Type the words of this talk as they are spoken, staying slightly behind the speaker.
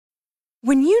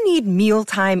When you need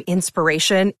mealtime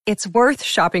inspiration, it's worth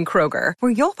shopping Kroger,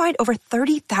 where you'll find over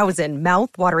 30,000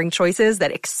 mouth-watering choices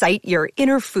that excite your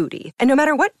inner foodie. And no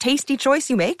matter what tasty choice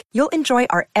you make, you'll enjoy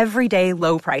our everyday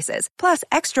low prices, plus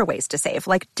extra ways to save,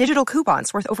 like digital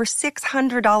coupons worth over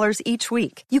 $600 each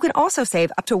week. You can also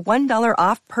save up to $1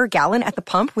 off per gallon at the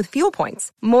pump with fuel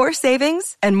points. More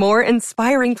savings and more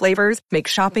inspiring flavors make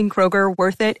shopping Kroger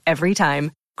worth it every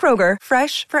time. Kroger,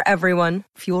 fresh for everyone.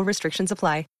 Fuel restrictions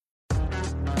apply.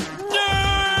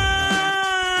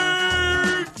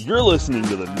 You're listening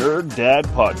to the Nerd Dad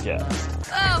Podcast.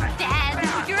 Oh,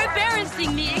 Dad, you're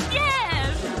embarrassing me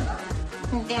again.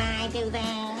 Did I do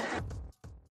that?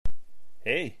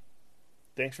 Hey,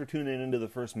 thanks for tuning into the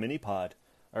first mini-pod.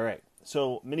 All right,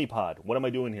 so mini-pod, what am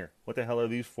I doing here? What the hell are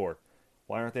these for?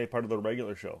 Why aren't they part of the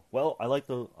regular show? Well, I like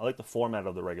the format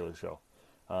of the regular show.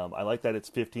 I like that it's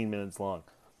 15 minutes long.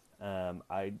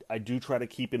 I do try to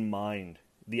keep in mind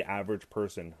the average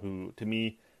person who, to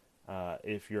me,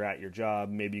 if you're at your job,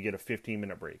 maybe you get a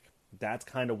 15-minute break. That's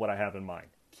kind of what I have in mind.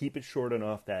 Keep it short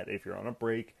enough that if you're on a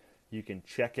break, you can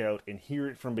check out and hear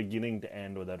it from beginning to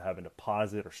end without having to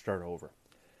pause it or start over.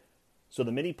 So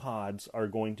the mini pods are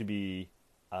going to be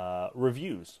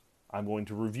reviews. I'm going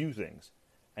to review things,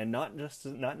 and not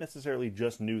necessarily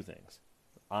just new things.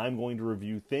 I'm going to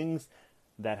review things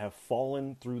that have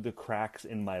fallen through the cracks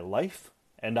in my life,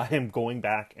 and I am going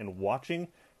back and watching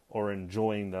or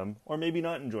enjoying them, or maybe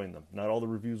not enjoying them. Not all the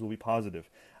reviews will be positive.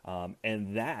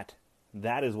 And that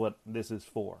is what this is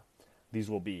for. These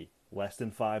will be less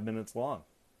than 5 minutes long.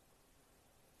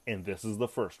 And this is the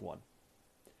first one.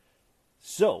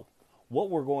 So, what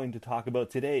we're going to talk about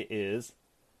today is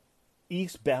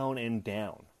Eastbound and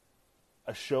Down,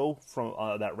 a show from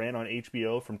that ran on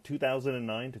HBO from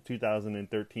 2009 to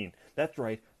 2013. That's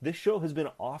right, this show has been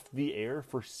off the air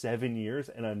for 7 years,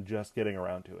 and I'm just getting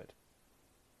around to it.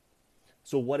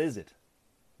 So what is it?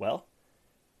 Well,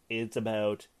 it's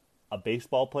about a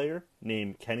baseball player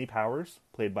named Kenny Powers,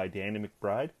 played by Danny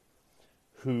McBride,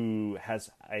 who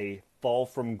has a fall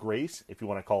from grace, if you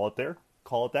want to call it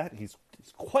that. He's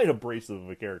quite abrasive of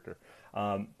a character.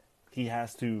 He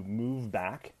has to move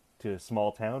back to a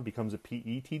small town, becomes a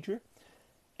PE teacher,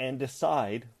 and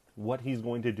decide what he's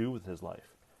going to do with his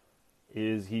life.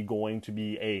 Is he going to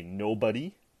be a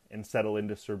nobody and settle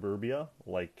into suburbia,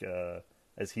 like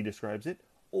as he describes it,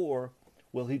 or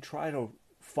will he try to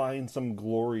find some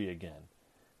glory again?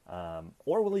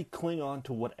 Or will he cling on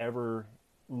to whatever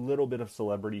little bit of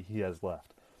celebrity he has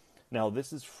left? Now,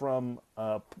 this is from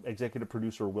executive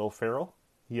producer Will Ferrell.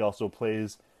 He also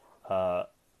plays a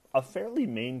fairly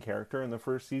main character in the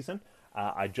first season.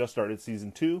 I just started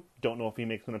season 2. Don't know if he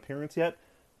makes an appearance yet.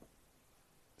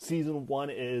 Season 1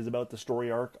 is about the story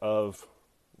arc of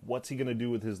what's he going to do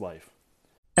with his life.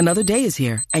 Another day is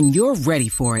here, and you're ready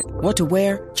for it. What to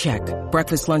wear? Check.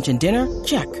 Breakfast, lunch, and dinner?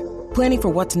 Check. Planning for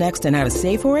what's next and how to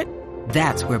save for it?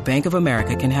 That's where Bank of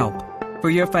America can help. For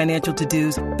your financial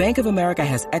to-dos, Bank of America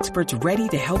has experts ready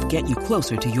to help get you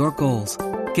closer to your goals.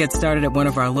 Get started at one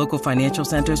of our local financial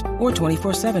centers or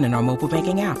 24/7 in our mobile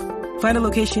banking app. Find a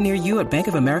location near you at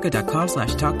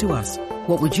bankofamerica.com/talktous.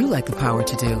 What would you like the power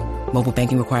to do? Mobile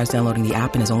banking requires downloading the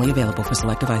app and is only available for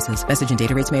select devices. Message and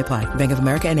data rates may apply. Bank of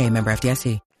America N.A., member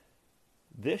FDIC.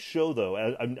 This show, though,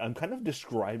 I'm kind of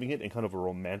describing it in kind of a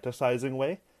romanticizing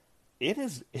way. It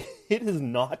is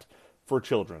not for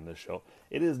children. This show,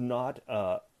 it is not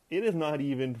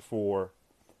even for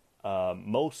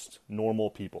most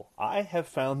normal people. I have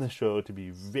found the show to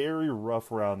be very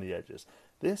rough around the edges.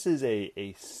 This is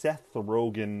a Seth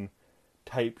Rogen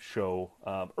type show,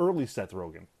 early Seth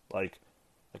Rogen, like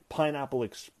Pineapple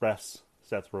Express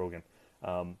Seth Rogen,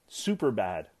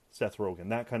 Superbad Seth Rogen,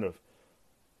 that kind of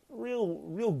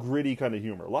real gritty kind of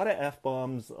humor. A lot of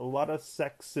F-bombs, a lot of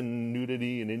sex and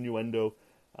nudity and innuendo.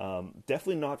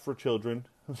 Definitely not for children.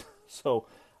 So,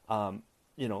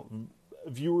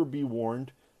 viewer be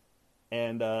warned.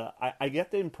 And I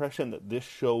get the impression that this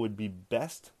show would be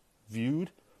best viewed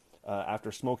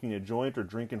after smoking a joint or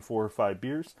drinking 4 or 5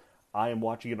 beers. I am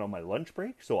watching it on my lunch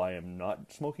break, so I am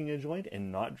not smoking a joint and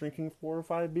not drinking 4 or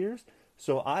 5 beers.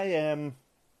 So I am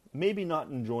maybe not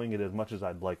enjoying it as much as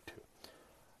I'd like to.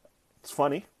 It's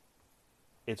funny.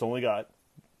 It's only got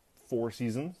 4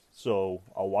 seasons, so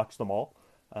I'll watch them all.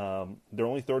 They're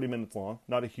only 30 minutes long,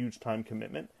 not a huge time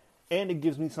commitment. And it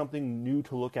gives me something new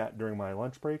to look at during my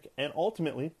lunch break, and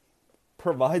ultimately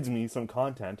provides me some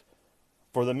content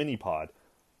for the mini pod.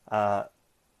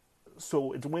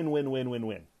 So it's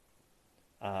win-win-win-win-win.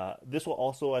 This will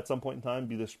also, at some point in time,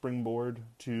 be the springboard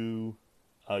to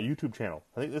a YouTube channel.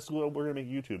 I think this is what we're going to make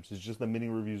YouTube's. It's just the mini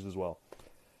reviews as well.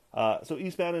 So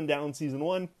Eastbound and Down Season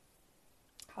 1.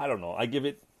 I don't know. I give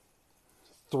it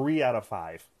 3 out of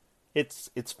 5. It's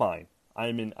fine.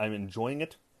 I'm enjoying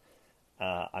it.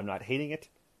 I'm not hating it.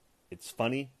 It's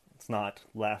funny. It's not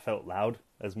laugh out loud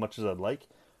as much as I'd like,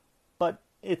 but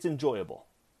it's enjoyable.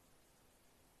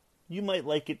 You might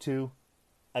like it too.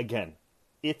 Again,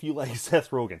 if you like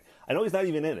Seth Rogen. I know he's not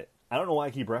even in it. I don't know why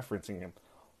I keep referencing him,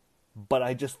 but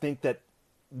I just think that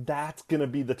that's going to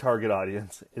be the target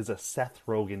audience, is a Seth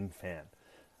Rogen fan.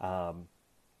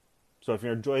 So if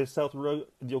you enjoy the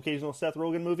occasional Seth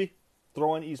Rogen movie,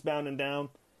 throw on Eastbound and Down.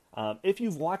 If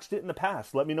you've watched it in the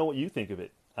past, let me know what you think of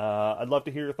it. I'd love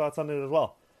to hear your thoughts on it as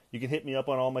well. You can hit me up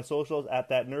on all my socials at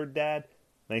 @ThatNerdDad.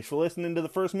 Thanks for listening to the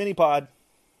first mini-pod.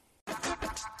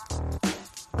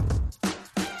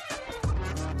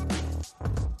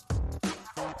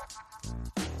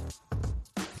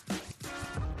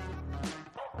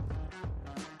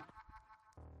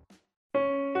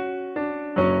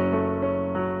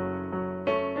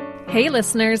 Hey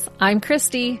listeners, I'm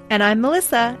Christy. And I'm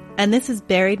Melissa, and this is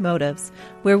Buried Motives,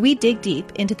 where we dig deep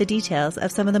into the details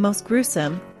of some of the most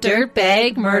gruesome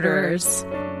dirtbag murderers.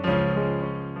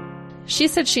 She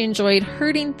said she enjoyed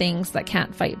hurting things that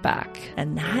can't fight back.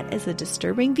 And that is a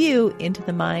disturbing view into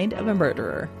the mind of a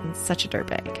murderer. And such a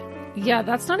dirtbag. Yeah,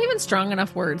 that's not even strong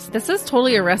enough words. This is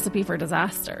totally a recipe for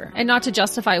disaster. And not to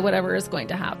justify whatever is going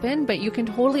to happen, but you can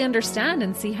totally understand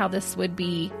and see how this would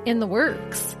be in the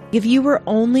works. If you were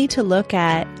only to look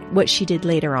at what she did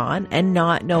later on and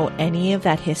not know any of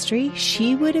that history,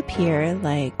 she would appear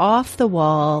like off the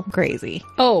wall crazy.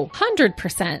 Oh,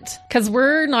 100%. Because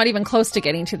we're not even close to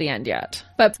getting to the end yet.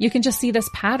 But you can just see this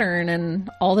pattern and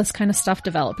all this kind of stuff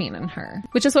developing in her,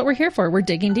 which is what we're here for. We're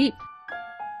digging deep.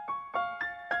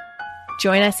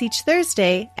 Join us each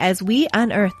Thursday as we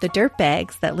unearth the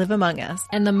dirtbags that live among us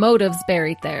and the motives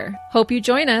buried there. Hope you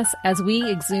join us as we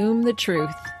exhume the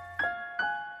truth.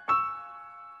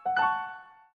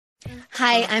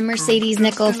 Hi, I'm Mercedes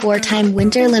Nichol, 4-time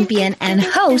Winter Olympian and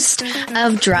host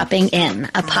of Dropping In,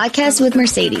 a podcast with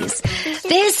Mercedes.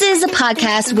 This is a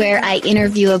podcast where I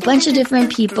interview a bunch of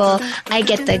different people. I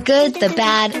get the good, the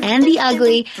bad, and the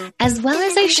ugly, as well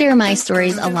as I share my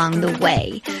stories along the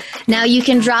way. Now you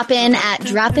can drop in at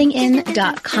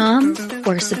droppingin.com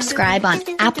or subscribe on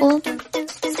Apple,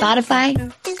 Spotify,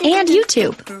 and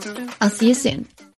YouTube. I'll see you soon.